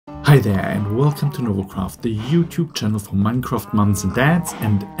Hi there and welcome to AdultsCraft, the YouTube channel for Minecraft mums and dads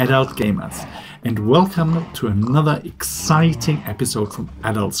and adult gamers. And welcome to another exciting episode from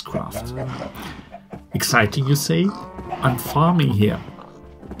AdultsCraft. Exciting, you say? I'm farming here,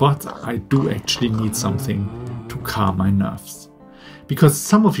 but I do actually need something to calm my nerves. Because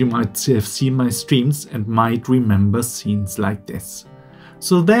some of you might have seen my streams and might remember scenes like this.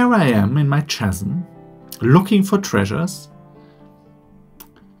 So there I am in my chasm, looking for treasures.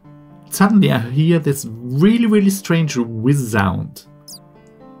 Suddenly I hear this really strange whiz sound.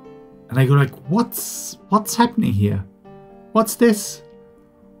 And I go like, what's happening here? What's this?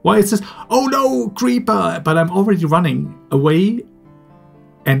 Why is this? Oh no, creeper! But I'm already running away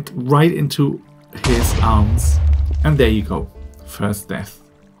and right into his arms. And there you go. First death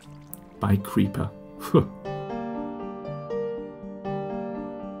by creeper.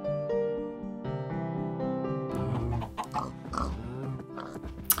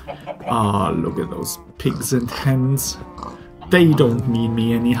 Ah, look at those pigs and hens. They don't mean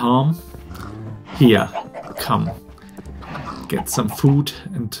me any harm. Here, come. Get some food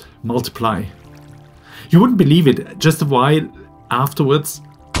and multiply. You wouldn't believe it, just a while afterwards,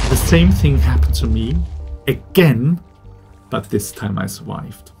 the same thing happened to me again, but this time I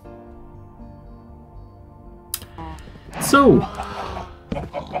survived. So, have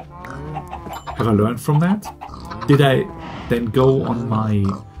I learned from that? Did I then go on my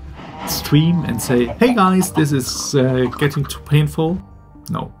stream and say, hey guys, this is getting too painful?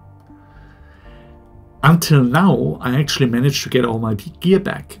 No. Until now, I actually managed to get all my gear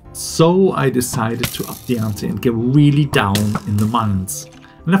back. So I decided to up the ante and get really down in the mines.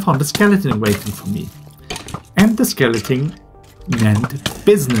 And I found a skeleton waiting for me. And the skeleton meant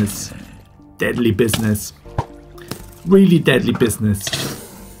business. Deadly business. Really deadly business.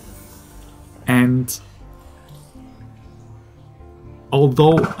 And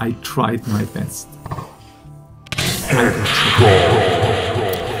although I tried my best,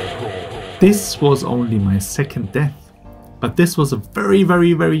 this was only my second death, but this was a very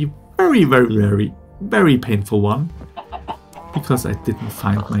painful one, because I didn't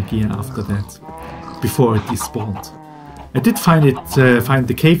find my gear after that, before it despawned. I did find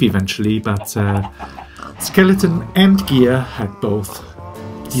the cave eventually, but skeleton and gear had both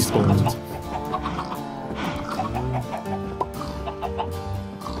despawned.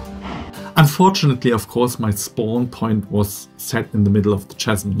 Unfortunately, of course, my spawn point was set in the middle of the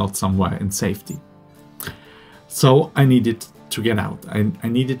chasm, not somewhere in safety. So I needed to get out. I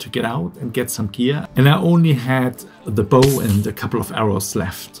needed to get out and get some gear, and I only had the bow and a couple of arrows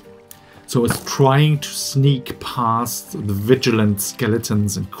left. So I was trying to sneak past the vigilant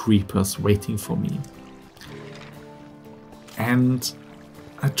skeletons and creepers waiting for me. And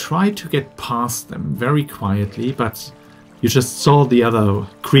I tried to get past them very quietly, but you just saw the other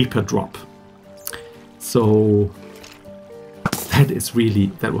creeper drop. So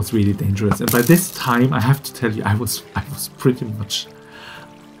that was really dangerous. And by this time, I have to tell you, I was pretty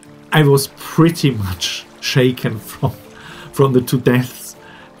much shaken from the two deaths,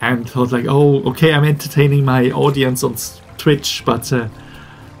 and thought like, oh, okay, I'm entertaining my audience on Twitch, but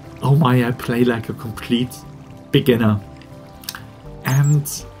oh my, I play like a complete beginner. And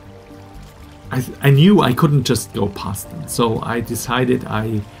I knew I couldn't just go past them, so I decided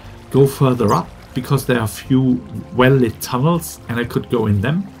I go further up, because there are a few well-lit tunnels and I could go in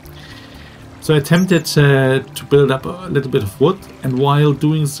them. So I attempted to build up a little bit of wood, and while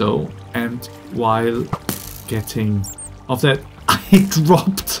doing so, and while getting off that, I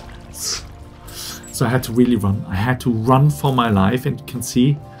dropped. So I had to really run. I had to run for my life, and you can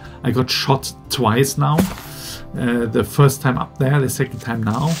see I got shot twice now. The first time up there, the second time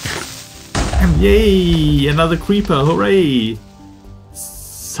now. And yay! Another creeper, hooray!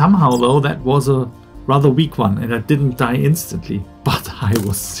 Somehow though, that was a rather weak one, and I didn't die instantly, but I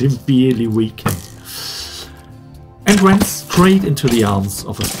was severely weakened. And ran straight into the arms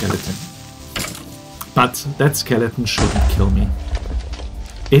of a skeleton. But that skeleton shouldn't kill me.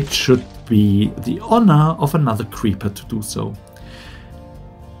 It should be the honor of another creeper to do so.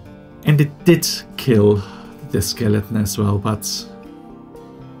 And it did kill the skeleton as well, but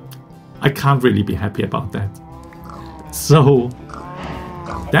I can't really be happy about that. So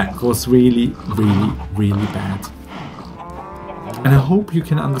that was really bad. And I hope you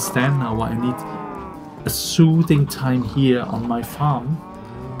can understand now why I need a soothing time here on my farm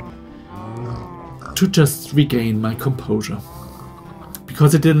to just regain my composure.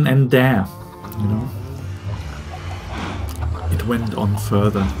 Because it didn't end there, you know. It went on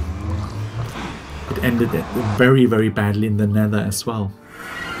further. It ended very badly in the nether as well.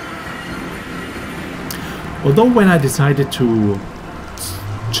 Although when I decided to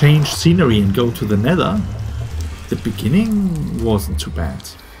change scenery and go to the Nether, the beginning wasn't too bad.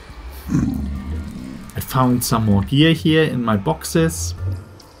 I found some more gear here in my boxes,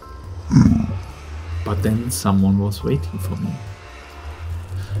 but then someone was waiting for me.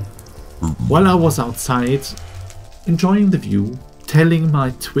 While I was outside, enjoying the view, telling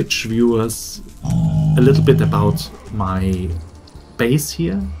my Twitch viewers a little bit about my base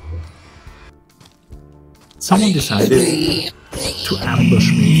here, someone decided to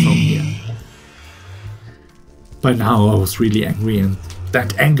ambush me from here. By now I was really angry, and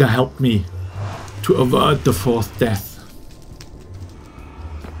that anger helped me to avert the fourth death.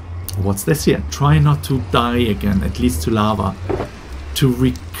 What's this here? Try not to die again, at least to lava. To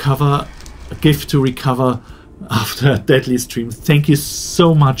recover, a gift to recover after a deadly stream. Thank you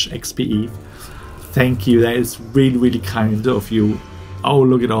so much, XPE. Thank you, that is really, really kind of you. Oh,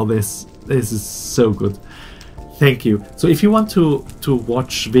 look at all this. This is so good. Thank you. So if you want to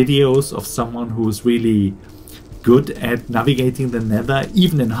watch videos of someone who's really good at navigating the Nether,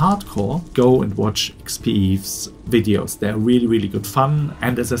 even in hardcore, go and watch XPE's videos. They're really, really good fun.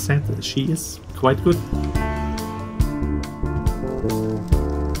 And as I said, she is quite good.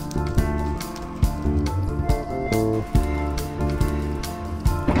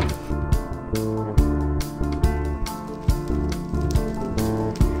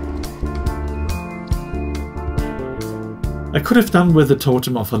 I could have done with the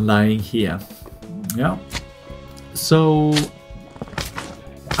totem of a lying here. Yeah. So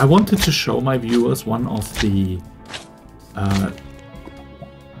I wanted to show my viewers one of the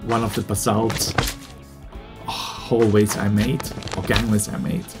basalt hallways I made, or gangways I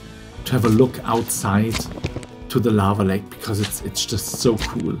made, to have a look outside to the lava lake, because it's just so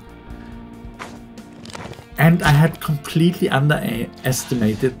cool. And I had completely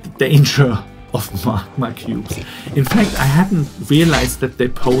underestimated the danger of magma cubes. In fact, I hadn't realized that they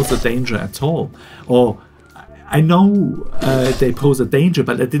pose a danger at all. Or I know they pose a danger,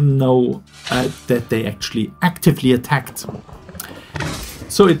 but I didn't know that they actually actively attacked.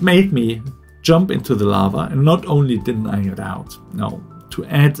 So it made me jump into the lava, and not only didn't I get out, no, to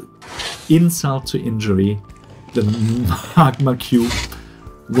add insult to injury, the magma cube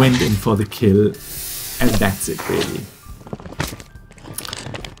went in for the kill, and that's it really.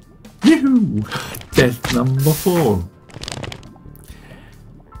 Yoo-hoo! Death number 4.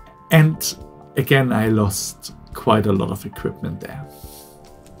 And again, I lost quite a lot of equipment there.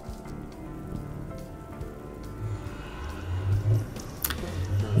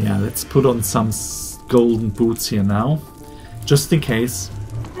 Yeah, let's put on some golden boots here now, just in case.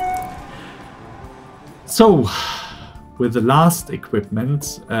 So, with the last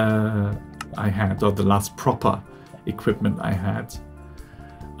equipment I had, or the last proper equipment I had,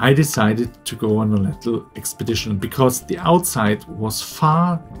 I decided to go on a little expedition. Because the outside was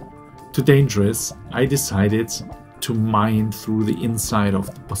far too dangerous, I decided to mine through the inside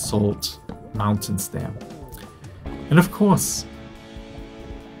of the basalt mountains there. And of course,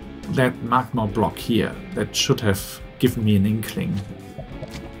 that magma block here, that should have given me an inkling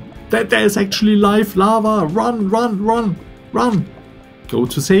that there's actually live lava. Run, run, run, run. Go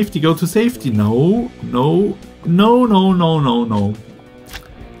to safety, go to safety. No, no, no, no, no, no, no.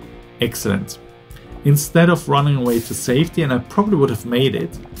 Excellent. Instead of running away to safety, and I probably would have made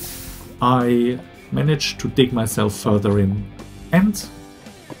it, I managed to dig myself further in and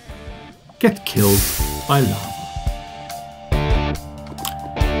get killed by lava.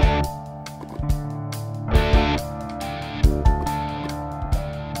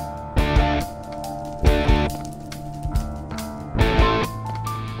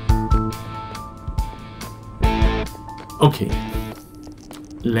 Okay,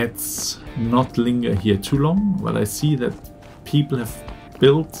 let's not linger here too long. Well, I see that people have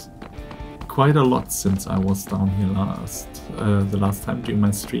built quite a lot since I was down here the last time during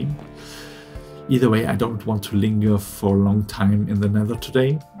my stream. Either way, I don't want to linger for a long time in the Nether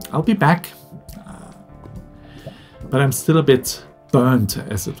today. I'll be back, but I'm still a bit burnt,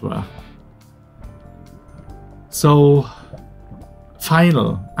 as it were. So,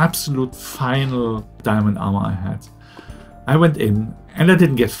 absolute final diamond armor I had. I went in and I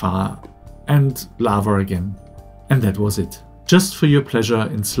didn't get far, and lava again, and that was it. Just for your pleasure,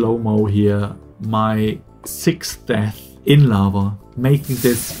 in slow-mo here, my 6th death in lava, making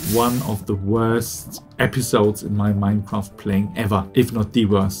this one of the worst episodes in my Minecraft playing ever, if not the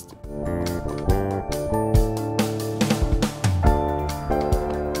worst.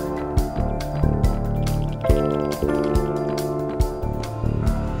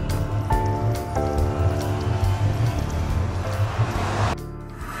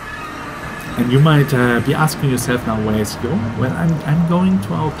 And You might be asking yourself now, where is he going? Well, I'm going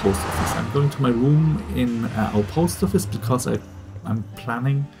to our post office. I'm going to my room in our post office because I'm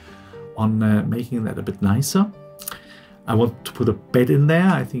planning on making that a bit nicer. I want to put a bed in there.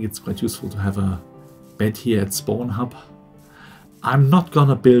 I think it's quite useful to have a bed here at Spawn Hub. I'm not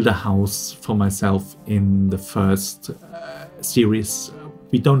gonna build a house for myself in the first series.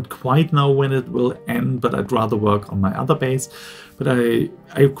 We don't quite know when it will end, but I'd rather work on my other base. But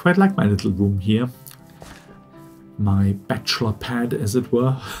I quite like my little room here. My bachelor pad, as it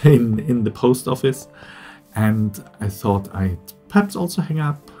were, in the post office. And I thought I'd perhaps also hang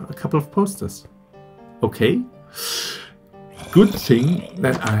up a couple of posters. Okay. Good thing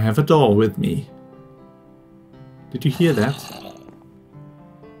that I have a door with me. Did you hear that?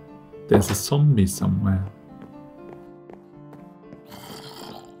 There's a zombie somewhere.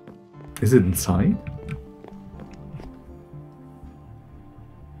 Is it inside?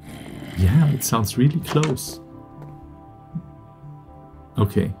 Yeah, it sounds really close.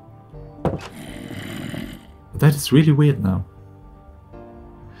 Okay. That is really weird now.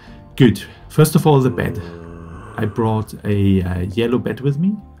 Good. First of all, the bed. I brought a yellow bed with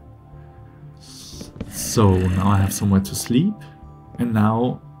me. So now I have somewhere to sleep. And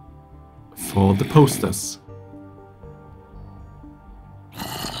now for the posters.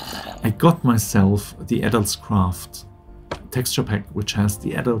 I got myself the AdultsCraft texture pack, which has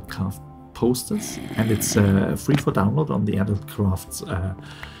the AdultsCraft posters, and it's free for download on the AdultsCraft's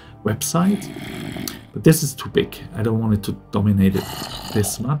website. But this is too big. I don't want it to dominate it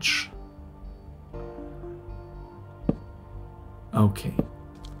this much. Okay.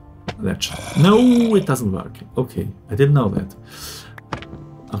 No, it doesn't work. Okay, I didn't know that.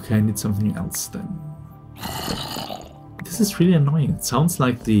 Okay, I need something else then. This is really annoying. It sounds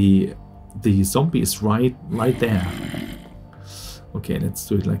like the zombie is right there. Okay, let's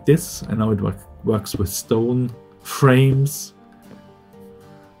do it like this. I know it works with stone frames.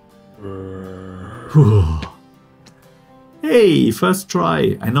 Hey, first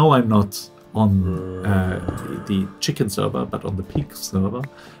try. I know I'm not on the chicken server, but on the pig server.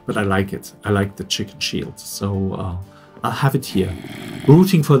 But I like it. I like the chicken shield. So I'll have it here.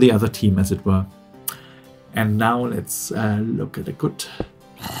 Rooting for the other team, as it were. And now let's look at a good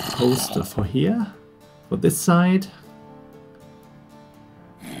poster for here. For this side.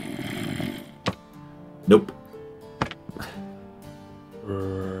 Nope.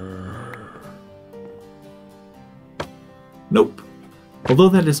 Nope. Although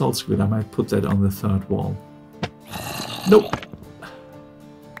that is also good, I might put that on the third wall. Nope.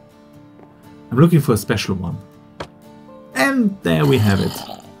 I'm looking for a special one. And there we have it.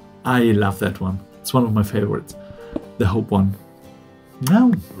 I love that one. It's one of my favorites. The Hope one.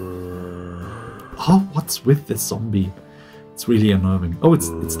 No. Oh, what's with this zombie? It's really unnerving. Oh,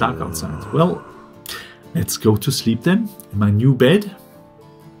 it's dark outside. Well, let's go to sleep then in my new bed.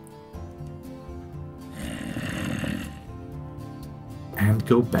 And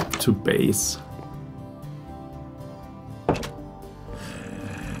go back to base.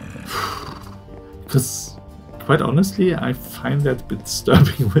 Because, quite honestly, I find that a bit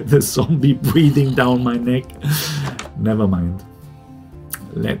disturbing with the zombie breathing down my neck. Never mind.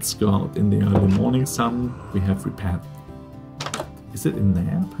 Let's go out in the early morning sun. We have repaired. Is it in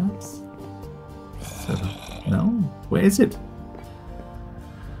there, perhaps? No? Where is it?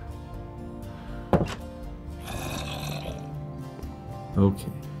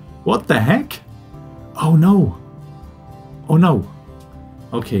 Okay. What the heck? Oh no! Oh no!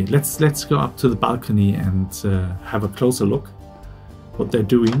 Okay, let's go up to the balcony and have a closer look. What they're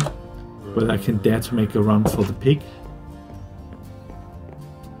doing. Whether I can dare to make a run for the pig.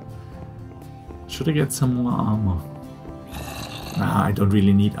 Should I get some more armor? Nah, I don't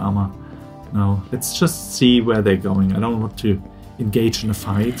really need armor. No, let's just see where they're going. I don't want to engage in a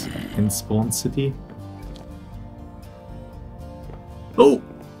fight in Spawn City. Oh!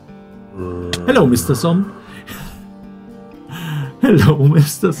 Hello, Mr. Zombie. Hello,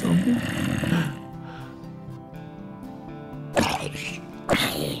 Mr. Zombie.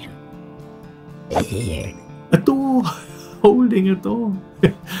 A door! Holding a door.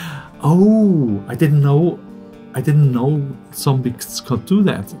 Oh, I didn't know zombies could do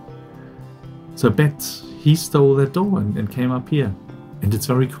that. So I bet he stole that door and came up here. And it's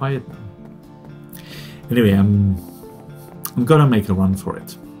very quiet now. Anyway, I'm gonna make a run for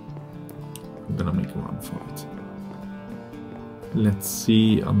it. Let's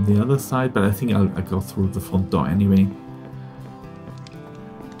see on the other side, but I think I'll go through the front door anyway.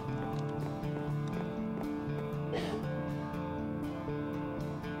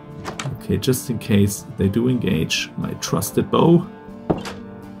 Okay, just in case they do engage, my trusted bow.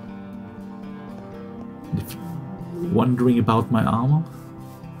 wondering about my armor.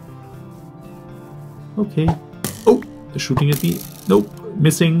 Okay. Oh, they're shooting at me. Nope,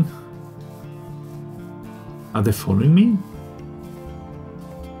 missing. Are they following me?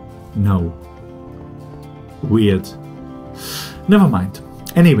 No. Weird. Never mind.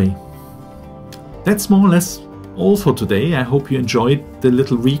 Anyway, that's more or less all for today. I hope you enjoyed the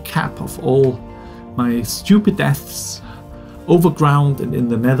little recap of all my stupid deaths overground and in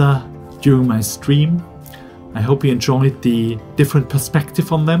the nether during my stream. I hope you enjoyed the different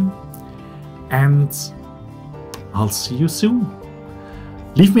perspective on them, and I'll see you soon.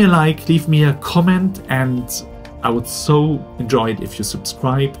 Leave me a like, leave me a comment, and I would so enjoy it if you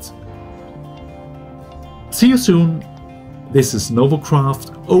subscribed. See you soon. This is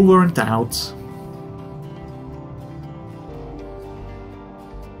AdultsCraft over and out.